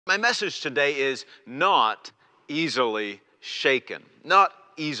My message today is not easily shaken. Not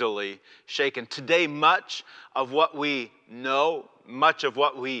easily shaken. Today, much of what we know, much of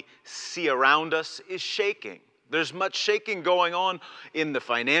what we see around us is shaking. There's much shaking going on in the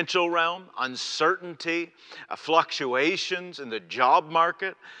financial realm, uncertainty, fluctuations in the job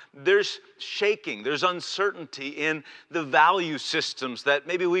market. There's shaking, there's uncertainty in the value systems that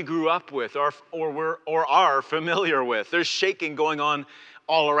maybe we grew up with or are familiar with. There's shaking going on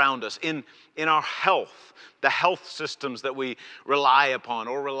all around us in our health. The health systems that we rely upon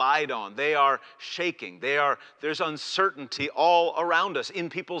or relied on, they are shaking. There's uncertainty all around us. In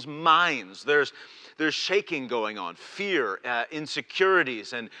people's minds, there's shaking going on. Fear,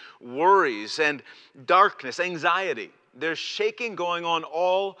 insecurities, and worries, and darkness, anxiety. There's shaking going on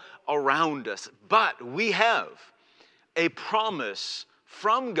all around us. But we have a promise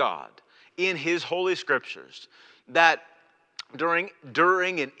from God in His Holy Scriptures that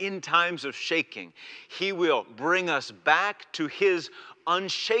during and in times of shaking, He will bring us back to His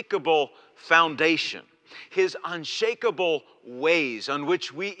unshakable foundation, His unshakable ways in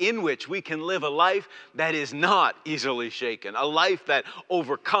which we can live a life that is not easily shaken, a life that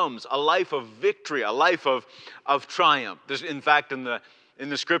overcomes, a life of victory, a life of triumph. In fact, in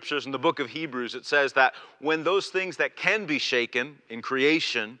the Scriptures, in the book of Hebrews, it says that when those things that can be shaken in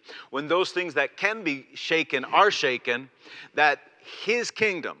creation, when those things that can be shaken are shaken, that His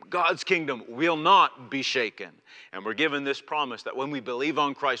kingdom, God's kingdom, will not be shaken. And we're given this promise that when we believe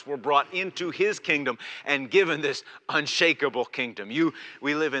on Christ, we're brought into His kingdom and given this unshakable kingdom.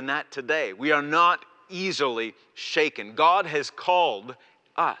 We live in that today. We are not easily shaken. God has called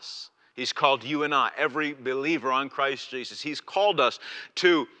us. He's called you and I, every believer on Christ Jesus. He's called us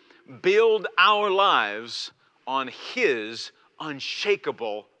to build our lives on His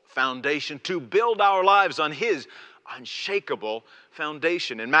unshakable foundation, to build our lives on His unshakable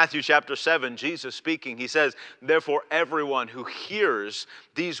foundation. In Matthew chapter 7, Jesus speaking, He says, "Therefore everyone who hears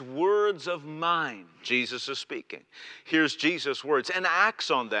these words of mine," Jesus is speaking, hears Jesus' words and acts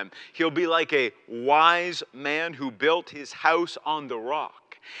on them, he'll be like a wise man who built his house on the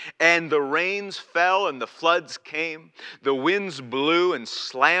rock. And the rains fell and the floods came. The winds blew and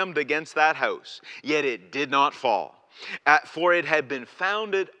slammed against that house, yet it did not fall, for it had been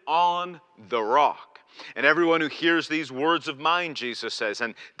founded on the rock. And everyone who hears these words of mine," Jesus says,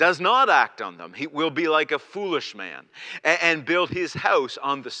 "and does not act on them, he will be like a foolish man and build his house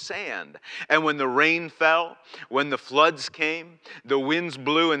on the sand. And when the rain fell, when the floods came, the winds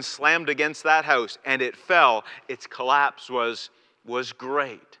blew and slammed against that house, and it fell. Its collapse was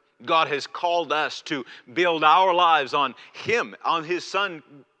great." God has called us to build our lives on Him, on His Son,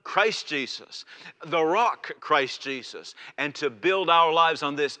 Christ Jesus, the rock, Christ Jesus, and to build our lives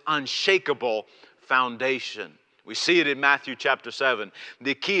on this unshakable foundation. We see it in Matthew chapter 7.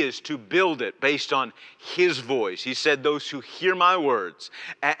 The key is to build it based on His voice. He said, "Those who hear my words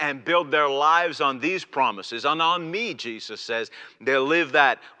and build their lives on these promises, and on me," Jesus says, "they'll live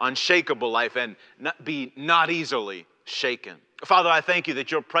that unshakable life and be not easily shaken." Father, I thank you that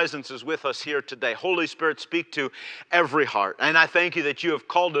your presence is with us here today. Holy Spirit, speak to every heart. And I thank you that you have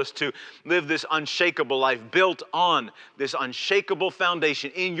called us to live this unshakable life built on this unshakable foundation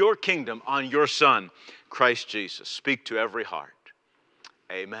in your kingdom, on your Son, Christ Jesus. Speak to every heart.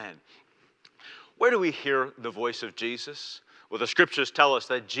 Amen. Where do we hear the voice of Jesus? Well, the Scriptures tell us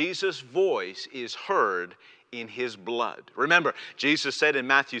that Jesus' voice is heard in His blood. Remember, Jesus said in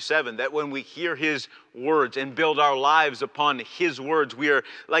Matthew 7 that when we hear His words and build our lives upon His words,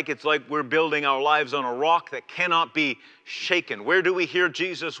 it's like we're building our lives on a rock that cannot be shaken. Where do we hear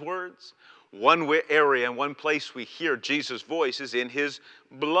Jesus' words? One area and one place we hear Jesus' voice is in His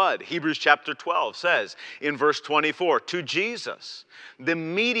blood. Hebrews chapter 12 says in verse 24, "To Jesus, the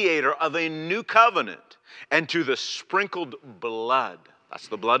mediator of a new covenant, and to the sprinkled blood," that's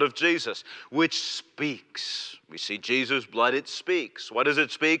the blood of Jesus, "which speaks." We see Jesus' blood, it speaks. What does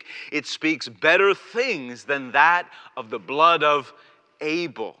it speak? It speaks better things than that of the blood of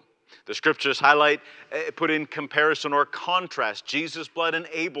Abel. The Scriptures highlight, put in comparison or contrast Jesus' blood and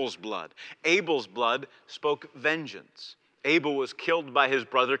Abel's blood. Abel's blood spoke vengeance. Abel was killed by his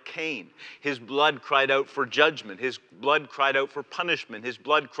brother Cain. His blood cried out for judgment. His blood cried out for punishment. His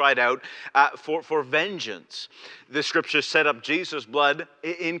blood cried out for vengeance. The Scriptures set up Jesus' blood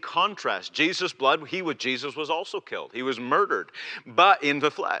in contrast. Jesus' blood, Jesus was also killed. He was murdered, but in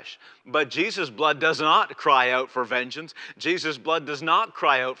the flesh. But Jesus' blood does not cry out for vengeance. Jesus' blood does not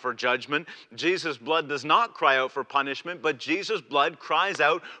cry out for judgment. Jesus' blood does not cry out for punishment, but Jesus' blood cries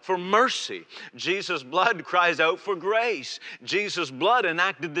out for mercy. Jesus' blood cries out for grace. grace. Jesus' blood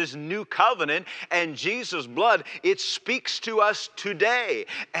enacted this new covenant, and Jesus' blood, it speaks to us today.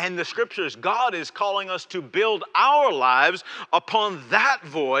 And the scriptures, God is calling us to build our lives upon that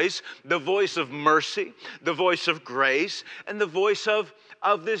voice, the voice of mercy, the voice of grace, and the voice of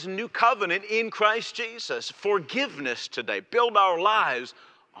this new covenant in Christ Jesus. Forgiveness today. Build our lives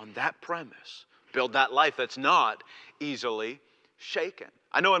on that premise. Build that life that's not easily shaken.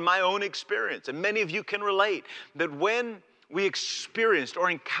 I know in my own experience, and many of you can relate, that when we experienced or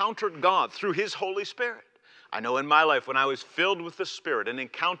encountered God through His Holy Spirit, I know in my life when I was filled with the Spirit and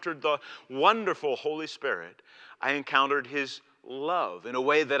encountered the wonderful Holy Spirit, I encountered His love in a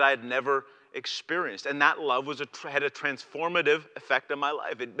way that I had never experienced. And that love had a transformative effect on my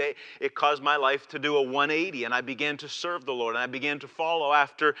life. It caused my life to do a 180, and I began to serve the Lord, and I began to follow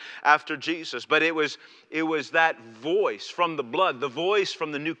after Jesus. But it was that voice from the blood, the voice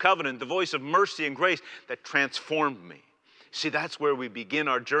from the new covenant, the voice of mercy and grace that transformed me. See, that's where we begin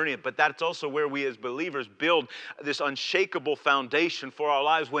our journey, but that's also where we as believers build this unshakable foundation for our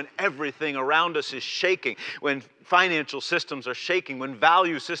lives when everything around us is shaking, when financial systems are shaking, when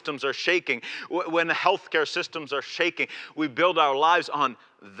value systems are shaking, when the healthcare systems are shaking. We build our lives on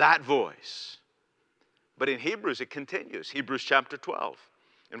that voice. But in Hebrews, it continues. Hebrews chapter 12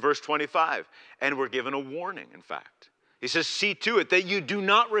 and verse 25. And we're given a warning, in fact. He says, see to it that you do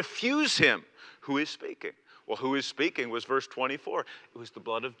not refuse Him who is speaking. Well, who is speaking was verse 24. It was the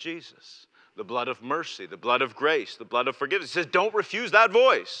blood of Jesus, the blood of mercy, the blood of grace, the blood of forgiveness. It says, don't refuse that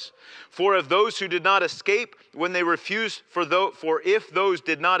voice. For if those who did not escape when they refused, for if those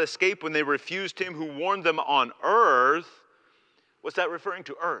did not escape when they refused Him who warned them on earth, what's that referring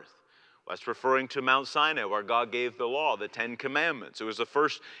to, earth? Well, that's referring to Mount Sinai, where God gave the law, the 10 Commandments. It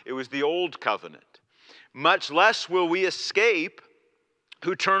was the old covenant. Much less will we escape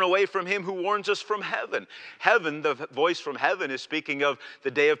who turn away from Him who warns us from heaven. Heaven, the voice from heaven is speaking of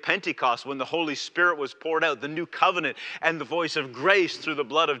the day of Pentecost when the Holy Spirit was poured out, the new covenant, and the voice of grace through the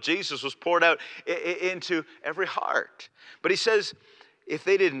blood of Jesus was poured out into every heart. But he says, if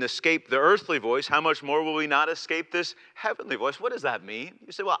they didn't escape the earthly voice, how much more will we not escape this heavenly voice? What does that mean?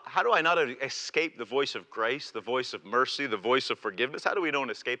 You say, well, how do I not escape the voice of grace, the voice of mercy, the voice of forgiveness? How do we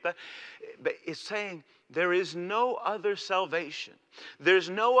don't escape that? But it's saying there is no other salvation. There's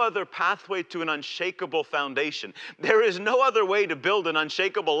no other pathway to an unshakable foundation. There is no other way to build an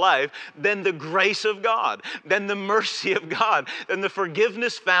unshakable life than the grace of God, than the mercy of God, than the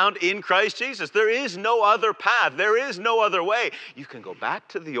forgiveness found in Christ Jesus. There is no other path. There is no other way. You can go back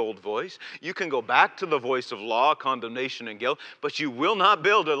to the old voice. You can go back to the voice of law, condemnation, and guilt, but you will not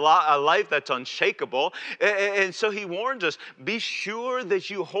build a life that's unshakable. And so he warns us, be sure that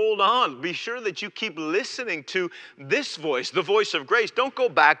you hold on. Be sure that you keep listening to this voice, the voice of grace. Don't go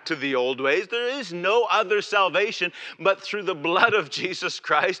back to the old ways. There is no other salvation but through the blood of Jesus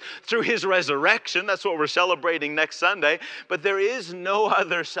Christ, through His resurrection. That's what we're celebrating next Sunday. But there is no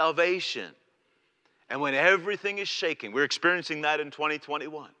other salvation. And when everything is shaking, we're experiencing that in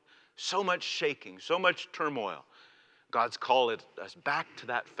 2021. So much shaking, so much turmoil. God's called us back to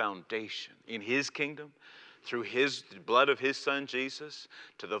that foundation in His kingdom, through the blood of His Son, Jesus,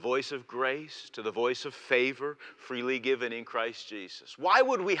 to the voice of grace, to the voice of favor, freely given in Christ Jesus. Why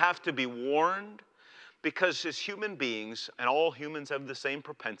would we have to be warned? Because as human beings, and all humans have the same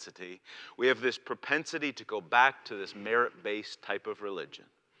propensity, we have this propensity to go back to this merit-based type of religion.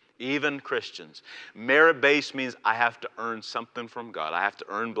 Even Christians. Merit-based means I have to earn something from God. I have to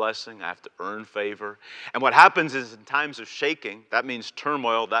earn blessing. I have to earn favor. And what happens is in times of shaking, that means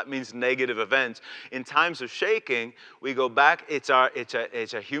turmoil, that means negative events. In times of shaking, we go back. It's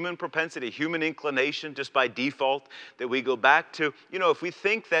a human propensity, human inclination just by default that we go back to. You know, if we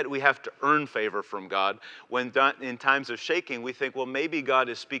think that we have to earn favor from God, when in times of shaking, we think, well, maybe God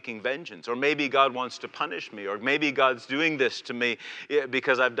is speaking vengeance, or maybe God wants to punish me, or maybe God's doing this to me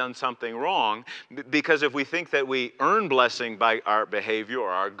because I've done something wrong. Because if we think that we earn blessing by our behavior or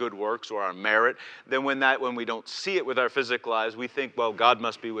our good works or our merit, then when we don't see it with our physical eyes, we think, well, God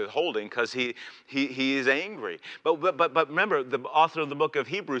must be withholding because he is angry. But remember, the author of the book of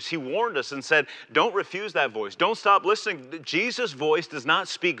Hebrews, he warned us and said, don't refuse that voice. Don't stop listening. Jesus' voice does not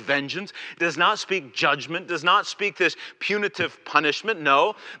speak vengeance, does not speak judgment, does not speak this punitive punishment.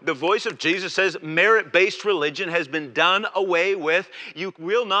 No, the voice of Jesus says merit-based religion has been done away with. You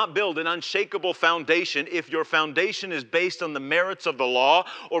will not build an unshakable foundation if your foundation is based on the merits of the law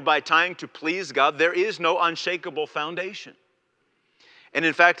or by trying to please God. There is no unshakable foundation. And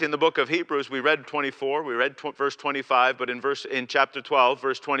in fact, in the book of Hebrews, we read 24, we read verse 25, but in chapter 12,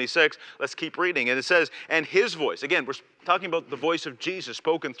 verse 26, let's keep reading. And it says, and his voice, again, we're talking about the voice of Jesus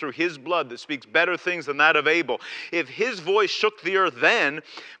spoken through his blood that speaks better things than that of Abel. If his voice shook the earth then,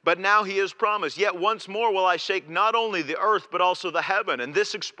 but now he has promised, yet once more will I shake not only the earth, but also the heaven. And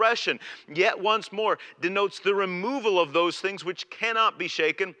this expression, yet once more, denotes the removal of those things which cannot be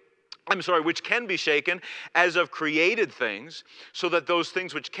shaken, which can be shaken as of created things, so that those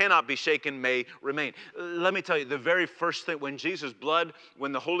things which cannot be shaken may remain. Let me tell you, the very first thing, when Jesus' blood,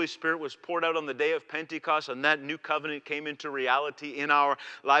 when the Holy Spirit was poured out on the day of Pentecost and that new covenant came into reality in our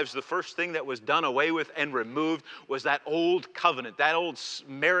lives, the first thing that was done away with and removed was that old covenant, that old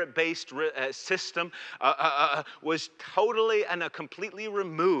merit-based system was totally and completely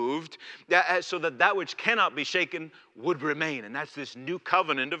removed, so that that which cannot be shaken would remain. And that's this new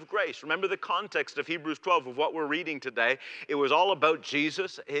covenant of grace. Remember the context of Hebrews 12 of what we're reading today. It was all about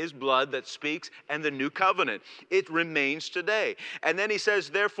Jesus, his blood that speaks, and the new covenant. It remains today. And then he says,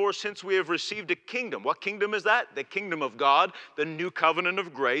 therefore, since we have received a kingdom. What kingdom is that? The kingdom of God, the new covenant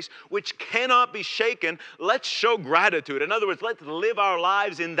of grace, which cannot be shaken. Let's show gratitude. In other words, let's live our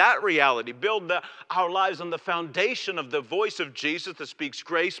lives in that reality. Build our lives on the foundation of the voice of Jesus that speaks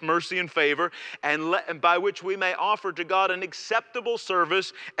grace, mercy, and favor, and by which we may offer to God an acceptable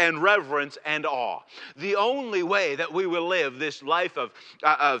service and reverence and awe. The only way that we will live this life of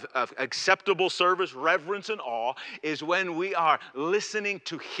acceptable service, reverence, and awe is when we are listening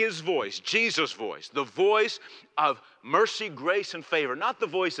to his voice, Jesus' voice, the voice of mercy, grace, and favor, not the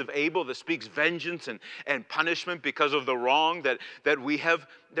voice of Abel that speaks vengeance and punishment because of the wrong that we have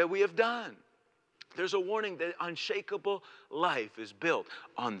done. There's a warning that unshakable life is built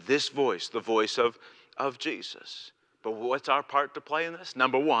on this voice, the voice of Jesus. But what's our part to play in this?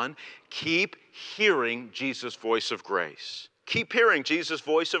 Number one, keep hearing Jesus' voice of grace. Keep hearing Jesus'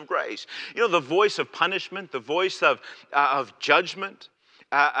 voice of grace. You know, the voice of punishment, the voice of judgment,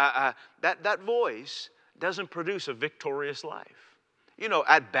 that voice doesn't produce a victorious life. You know,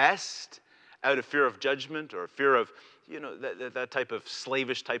 at best, out of fear of judgment or fear of, that type of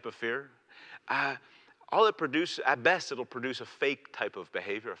slavish type of fear, all it produces, at best, it'll produce a fake type of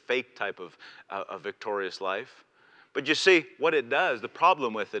behavior, a fake type of victorious life. But you see, what it does, the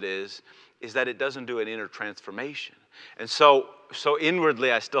problem with it is that it doesn't do an inner transformation. And so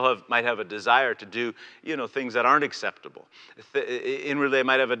inwardly, I still might have a desire to do, things that aren't acceptable. Inwardly, I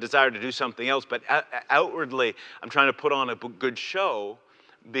might have a desire to do something else, but outwardly, I'm trying to put on a good show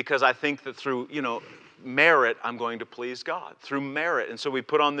because I think that through, merit, I'm going to please God through merit. And so we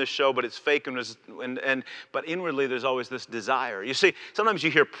put on this show, but it's fake, but inwardly there's always this desire. You see, sometimes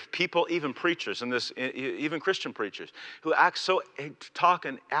you hear people, even preachers, even Christian preachers, who talk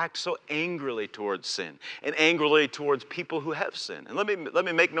and act so angrily towards sin and angrily towards people who have sin. And let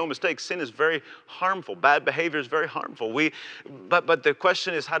me make no mistake, sin is very harmful. Bad behavior is very harmful. But the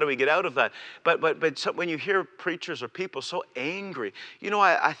question is, how do we get out of that? But so when you hear preachers or people so angry,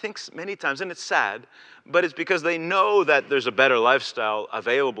 I think many times, and it's sad, but it's because they know that there's a better lifestyle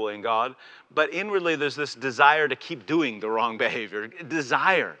available in God, but inwardly there's this desire to keep doing the wrong behavior.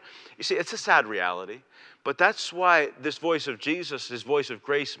 Desire. You see, it's a sad reality, but that's why this voice of Jesus, his voice of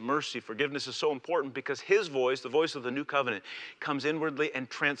grace, mercy, forgiveness is so important, because his voice, the voice of the new covenant, comes inwardly and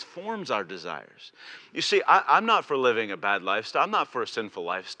transforms our desires. You see, I'm not for living a bad lifestyle. I'm not for a sinful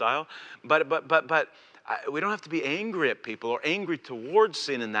lifestyle, but we don't have to be angry at people or angry towards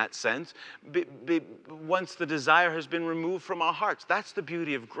sin in that sense once the desire has been removed from our hearts. That's the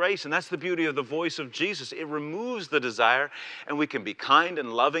beauty of grace, and that's the beauty of the voice of Jesus. It removes the desire, and we can be kind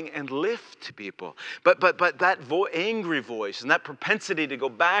and loving and lift people. But that angry voice and that propensity to go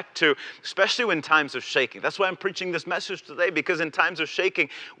back to, especially in times of shaking. That's why I'm preaching this message today, because in times of shaking,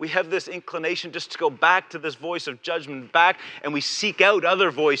 we have this inclination just to go back to this voice of judgment and we seek out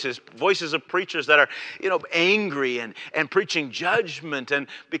other voices of preachers that are angry and preaching judgment, and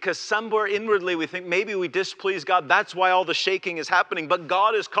because somewhere inwardly we think maybe we displease God, that's why all the shaking is happening. But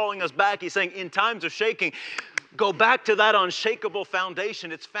God is calling us back. He's saying, in times of shaking, go back to that unshakable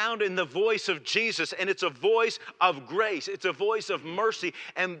foundation. It's found in the voice of Jesus, and it's a voice of grace. It's a voice of mercy,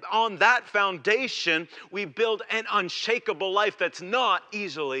 and on that foundation, we build an unshakable life that's not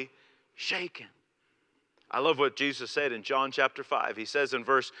easily shaken. I love what Jesus said in John chapter 5. He says in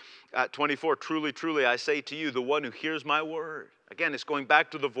verse 24, truly, truly, I say to you, the one who hears my word. Again, it's going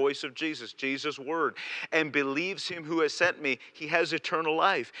back to the voice of Jesus' word, and believes him who has sent me, he has eternal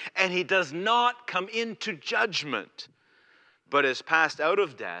life. And he does not come into judgment, but is passed out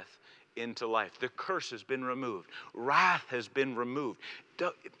of death into life. The curse has been removed. Wrath has been removed.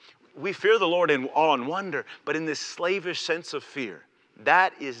 We fear the Lord in awe and wonder, but in this slavish sense of fear,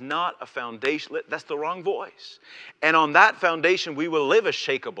 that is not a foundation. That's the wrong voice. And on that foundation, we will live a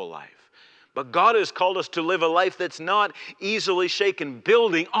shakeable life. But God has called us to live a life that's not easily shaken,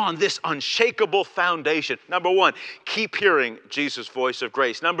 building on this unshakable foundation. Number one, keep hearing Jesus' voice of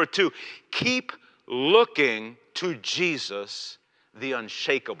grace. Number two, keep looking to Jesus, the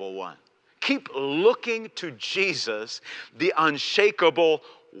unshakable one. Keep looking to Jesus, the unshakable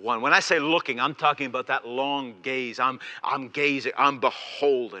one. When I say looking, I'm talking about that long gaze. I'm gazing, I'm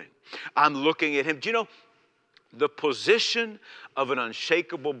beholding. I'm looking at him. Do you know, the position of an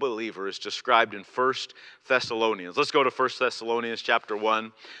unshakable believer is described in 1 Thessalonians. Let's go to 1 Thessalonians chapter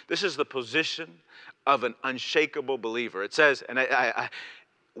 1. This is the position of an unshakable believer. It says, and I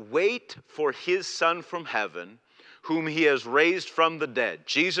wait for his Son from heaven, whom he has raised from the dead.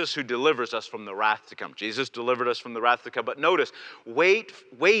 Jesus, who delivers us from the wrath to come. Jesus delivered us from the wrath to come. But notice,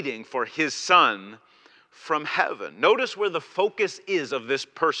 waiting for his Son from heaven. Notice where the focus is of this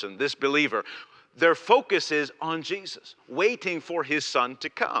person, this believer. Their focus is on Jesus, waiting for his Son to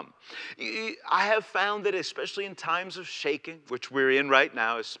come. I have found that especially in times of shaking, which we're in right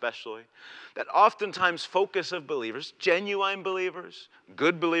now especially, that oftentimes focus of believers, genuine believers,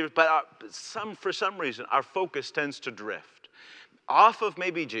 good believers, but for some reason our focus tends to drift off of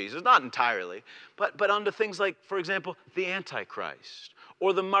maybe Jesus, not entirely, but onto things like, for example, the Antichrist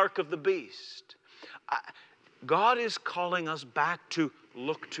or the mark of the beast. God is calling us back to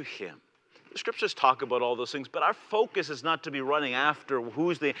look to him. The scriptures talk about all those things, but our focus is not to be running after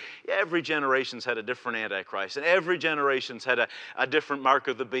every generation's had a different Antichrist, and every generation's had a different mark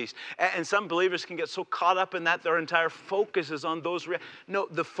of the beast. And some believers can get so caught up in that their entire focus is on those. No,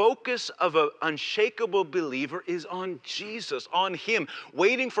 the focus of an unshakable believer is on Jesus, on him,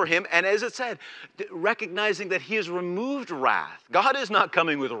 waiting for him, and as it said, recognizing that he has removed wrath. God is not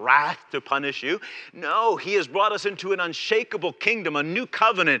coming with wrath to punish you. No, he has brought us into an unshakable kingdom, a new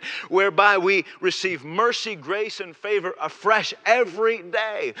covenant, whereby we receive mercy, grace, and favor afresh every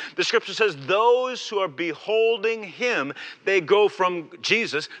day. The scripture says those who are beholding him, they go from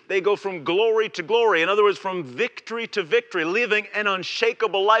Jesus, they go from glory to glory. In other words, from victory to victory, living an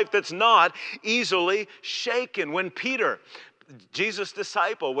unshakable life that's not easily shaken. When Peter, Jesus'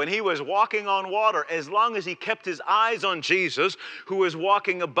 disciple, when he was walking on water, as long as he kept his eyes on Jesus, who was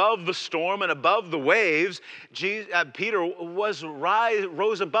walking above the storm and above the waves, Peter rose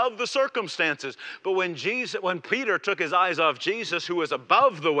above the circumstances. But when Peter took his eyes off Jesus, who was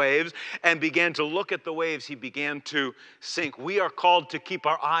above the waves, and began to look at the waves, he began to sink. We are called to keep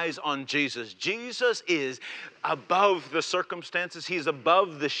our eyes on Jesus. Jesus is above the circumstances. He is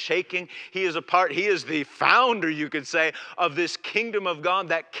above the shaking. He is the founder, you could say, of this kingdom of God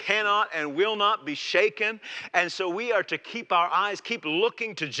that cannot and will not be shaken. And so we are to keep our eyes, keep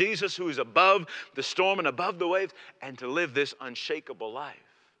looking to Jesus, who is above the storm and above the waves, and to live this unshakable life.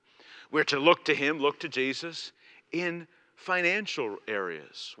 We're to look to him, look to Jesus in financial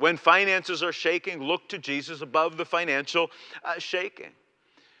areas. When finances are shaking, look to Jesus above the financial shaking.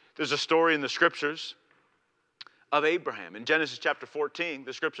 There's a story in the scriptures of Abraham. In Genesis chapter 14,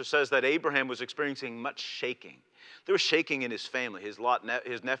 the scripture says that Abraham was experiencing much shaking. There was shaking in his family. His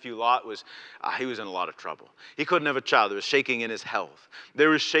nephew Lot he was in a lot of trouble. He couldn't have a child. There was shaking in his health.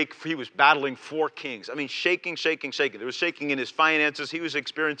 He was battling 4 kings. I mean, shaking. There was shaking in his finances. He was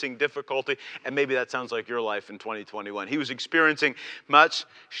experiencing difficulty, and maybe that sounds like your life in 2021. He was experiencing much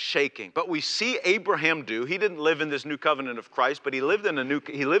shaking. But we see Abraham he didn't live in this new covenant of Christ, but he lived in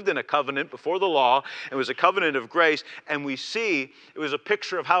a covenant before the law. It was a covenant of grace, and we see it was a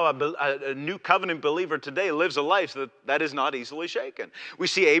picture of how a new covenant believer today lives a life that is not easily shaken. We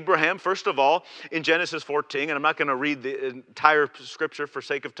see Abraham, first of all, in Genesis 14, and I'm not going to read the entire scripture for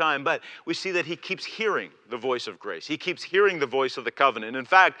sake of time, but we see that he keeps hearing the voice of grace. He keeps hearing the voice of the covenant. In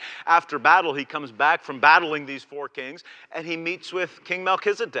fact, after battle, he comes back from battling these 4 kings, and he meets with King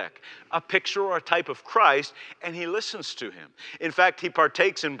Melchizedek, a picture or a type of Christ, and he listens to him. In fact, he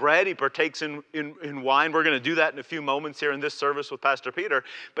partakes in bread, he partakes in wine. We're going to do that in a few moments here in this service with Pastor Peter,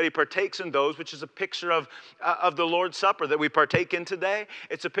 but he partakes in those, which is a picture of the Lord's Supper that we partake in today.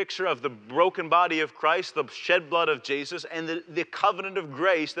 It's a picture of the broken body of Christ, the shed blood of Jesus, and the covenant of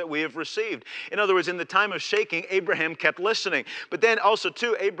grace that we have received. In other words, in the time of shaking, Abraham kept listening. But then also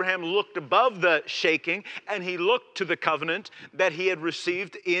too, Abraham looked above the shaking, and he looked to the covenant that he had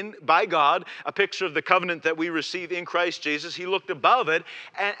received by God, a picture of the covenant that we receive in Christ Jesus. He looked above it,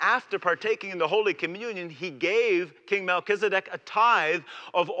 and after partaking in the Holy Communion, he gave King Melchizedek a tithe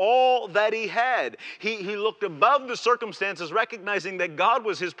of all that he had. He looked above the circumstances, recognizing that God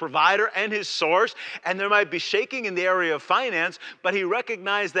was his provider and his source, and there might be shaking in the area of finance, but he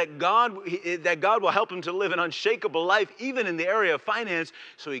recognized that God will help him to live an unshakable life, even in the area of finance,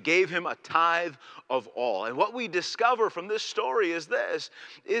 so he gave him a tithe of all. And what we discover from this story is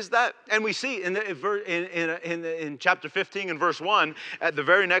that, and we see in chapter 15 and verse 1, at the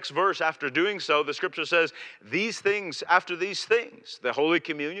very next verse after doing so, the scripture says, after these things, the Holy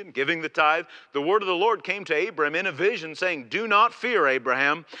Communion, giving the tithe, the word of the Lord came to Abram in a vision, saying, do not fear,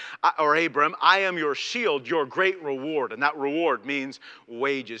 Abram, I am your shield, your great reward. And that reward means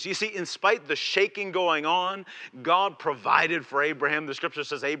wages. You see, in spite of the shaking going on, God provided for Abraham. The scripture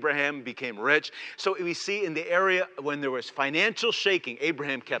says Abraham became rich. So we see in the area when there was financial shaking,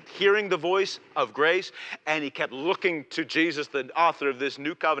 Abraham kept hearing the voice of grace, and he kept looking to Jesus, the author of this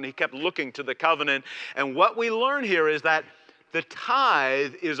new covenant. He kept looking to the covenant. And what we learn here is that the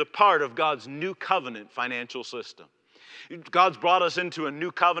tithe is a part of God's new covenant financial system. God's brought us into a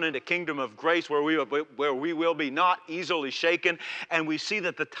new covenant, a kingdom of grace where we will be not easily shaken. And we see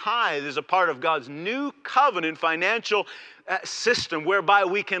that the tithe is a part of God's new covenant financial system whereby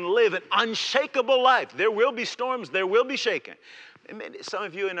we can live an unshakable life. There will be storms, there will be shaking. And some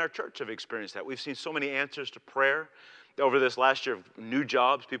of you in our church have experienced that. We've seen so many answers to prayer over this last year of new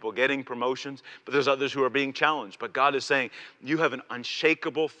jobs, people getting promotions, but there's others who are being challenged. But God is saying, you have an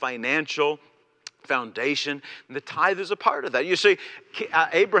unshakable financial foundation, and the tithe is a part of that. You see,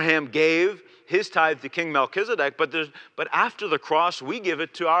 Abraham gave his tithe to King Melchizedek, but after the cross, we give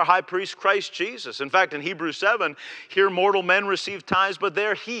it to our high priest, Christ Jesus. In fact, in Hebrews 7, here mortal men receive tithes, but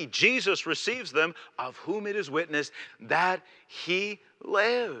there he, Jesus, receives them, of whom it is witnessed that he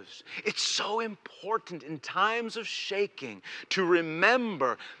lives. It's so important in times of shaking to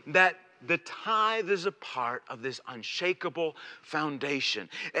remember that the tithe is a part of this unshakable foundation.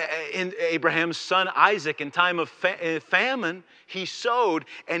 In Abraham's son Isaac, in time of famine, he sowed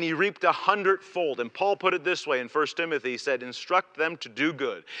and he reaped 100-fold. And Paul put it this way in 1 Timothy, he said, instruct them to do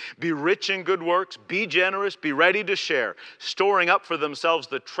good, be rich in good works, be generous, be ready to share, storing up for themselves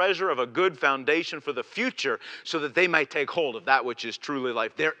the treasure of a good foundation for the future, so that they might take hold of that which is truly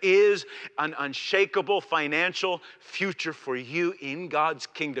life. There is an unshakable financial future for you in God's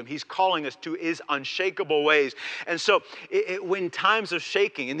kingdom. He's calling us to his unshakable ways. And so when times of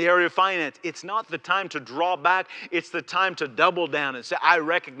shaking in the area of finance, it's not the time to draw back, it's the time to double down and say, I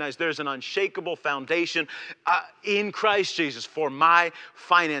recognize there's an unshakable foundation in Christ Jesus for my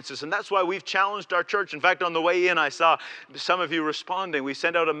finances. And that's why we've challenged our church. In fact, on the way in, I saw some of you responding. We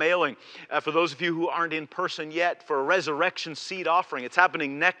sent out a mailing for those of you who aren't in person yet for a resurrection seed offering. It's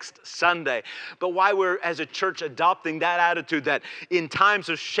happening next Sunday. But why we're as a church adopting that attitude that in times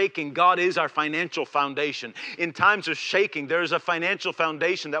of shaking, God is our financial foundation. In times of shaking, there is a financial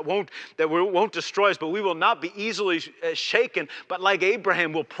foundation that won't destroy us, but we will not be easily shaken, but like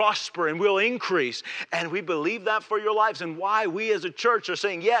Abraham, will prosper and will increase. And we believe that for your lives. And why we as a church are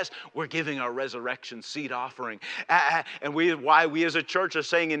saying, yes, we're giving our resurrection seed offering. And why we as a church are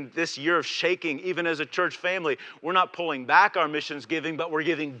saying in this year of shaking, even as a church family, we're not pulling back our missions giving, but we're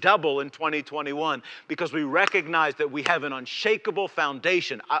giving double in 2021, because we recognize that we have an unshakable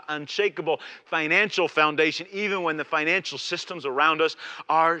foundation, unshakable financial foundation, even when the financial systems around us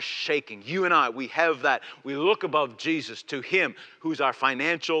are shaking. You and I, we have that. We look above Jesus to him who's our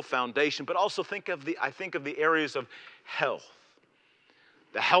financial foundation. But also I think of the areas of health.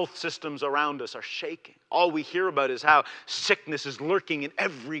 The health systems around us are shaking. All we hear about is how sickness is lurking in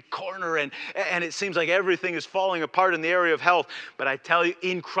every corner, and it seems like everything is falling apart in the area of health. But I tell you,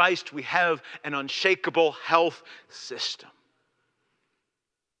 in Christ we have an unshakable health system.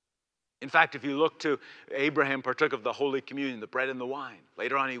 In fact, if you look to Abraham partook of the Holy Communion, the bread and the wine.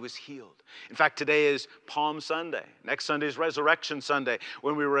 Later on, he was healed. In fact, today is Palm Sunday. Next Sunday is Resurrection Sunday,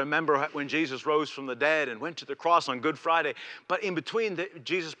 when we remember when Jesus rose from the dead and went to the cross on Good Friday. But in between,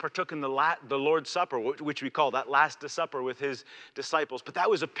 Jesus partook in the Lord's Supper, which we call that Last Supper with his disciples. But that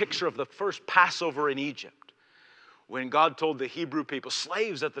was a picture of the first Passover in Egypt, when God told the Hebrew people,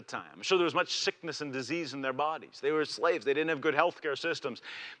 slaves at the time, I'm sure there was much sickness and disease in their bodies. They were slaves. They didn't have good healthcare systems.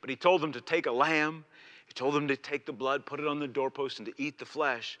 But he told them to take a lamb. He told them to take the blood, put it on the doorpost, and to eat the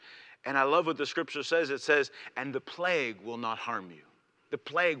flesh. And I love what the scripture says. It says, and the plague will not harm you. The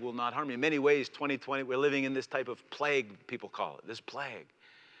plague will not harm you. In many ways, 2020, we're living in this type of plague, people call it, this plague.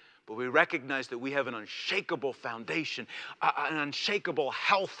 But we recognize that we have an unshakable foundation, an unshakable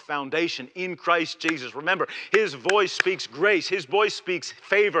health foundation in Christ Jesus. Remember, his voice speaks grace, his voice speaks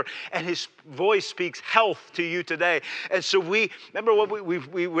favor, and his voice speaks health to you today. And so remember what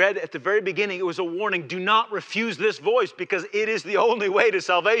we read at the very beginning. It was a warning. Do not refuse this voice, because it is the only way to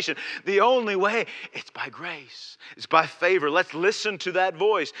salvation. The only way. It's by grace. It's by favor. Let's listen to that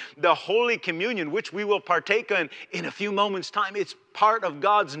voice. The Holy Communion, which we will partake in a few moments' time, it's part of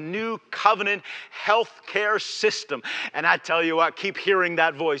God's new covenant health care system. And I tell you what, keep hearing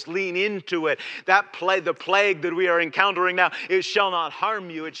that voice. Lean into it. The plague that we are encountering now, it shall not harm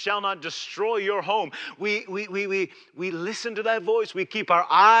you. It shall not destroy your home. We listen to that voice. We keep our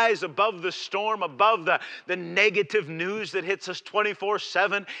eyes above the storm, above the negative news that hits us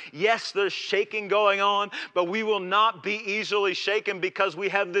 24/7. Yes, there's shaking going on, but we will not be easily shaken, because we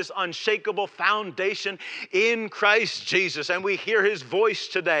have this unshakable foundation in Christ Jesus. And we hear His voice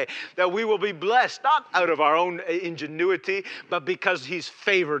today, that we will be blessed, not out of our own ingenuity, but because He's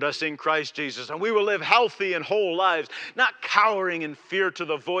favored us in Christ Jesus. And we will live healthy and whole lives, not cowering in fear to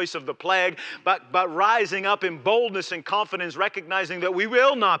the voice of the plague, but rising up in boldness and confidence, recognizing that we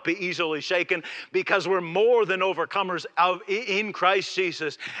will not be easily shaken, because we're more than overcomers in Christ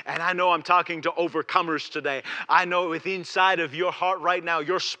Jesus. And I know I'm talking to overcomers today. I know within inside of your heart right now,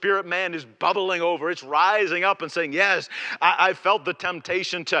 your spirit man is bubbling over. It's rising up and saying, yes, I felt the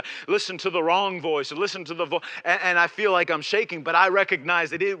temptation to listen to the wrong voice, and listen to the voice, and I feel like I'm shaking, but I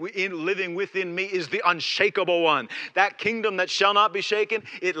recognize that living within me is the unshakable one. That kingdom that shall not be shaken,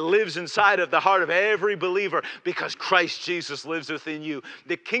 it lives inside of the heart of every believer, because Christ Jesus lives within you.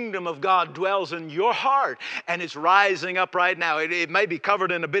 The kingdom of God dwells in your heart, and it's rising up right now. It may be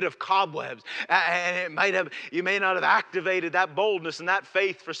covered in a bit of cobwebs, and you may not have activated that boldness and that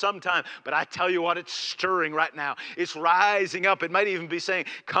faith for some time, but I tell you what, it's stirring right now. It's rising up. It might even be saying,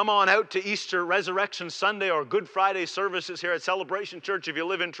 come on out to Easter Resurrection Sunday or Good Friday services here at Celebration Church if you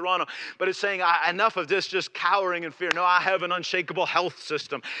live in Toronto. But it's saying, enough of this just cowering in fear. No, I have an unshakable health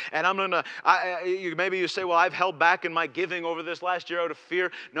system. And I'm going to, maybe you say, well, I've held back in my giving over this last year out of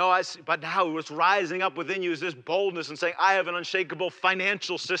fear. No, but now what's rising up within you is this boldness and saying, I have an unshakable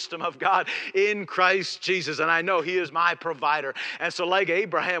financial system of God in Christ Jesus. And I know He is my provider. And so like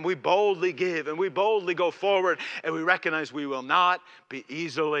Abraham, we boldly give and we boldly go forward, and we recognize we will not be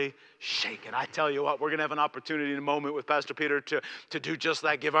easily shaken. I tell you what, we're going to have an opportunity in a moment with Pastor Peter to do just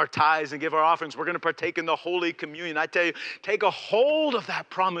that, give our tithes and give our offerings. We're going to partake in the Holy Communion. I tell you, take a hold of that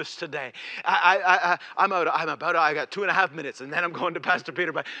promise today. I got 2.5 minutes, and then I'm going to Pastor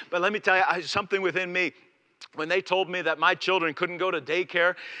Peter. But let me tell you, something within me, when they told me that my children couldn't go to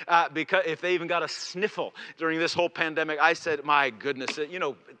daycare because if they even got a sniffle during this whole pandemic, I said, my goodness,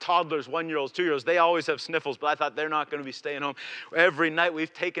 toddlers, 1-year-olds, 2-year-olds, they always have sniffles, but I thought they're not going to be staying home. Every night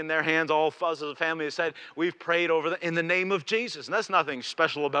we've taken their hands, all of us as a family have said, we've prayed over them in the name of Jesus. And that's nothing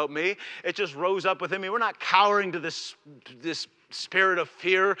special about me. It just rose up within me. We're not cowering to this spirit of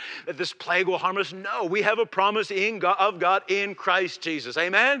fear that this plague will harm us. No, we have a promise of God in Christ Jesus.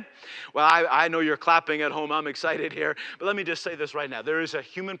 Amen? Well, I know you're clapping at home. I'm excited here. But let me just say this right now. There is a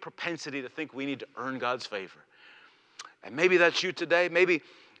human propensity to think we need to earn God's favor. And maybe that's you today. Maybe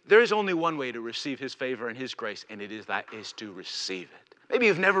there is only one way to receive His favor and His grace, and it is to receive it. Maybe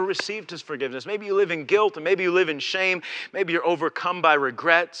you've never received His forgiveness. Maybe you live in guilt, and maybe you live in shame. Maybe you're overcome by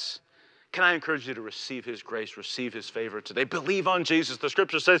regrets. Can I encourage you to receive His grace, receive His favor today? Believe on Jesus. The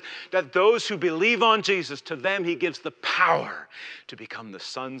Scripture says that those who believe on Jesus, to them He gives the power to become the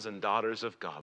sons and daughters of God.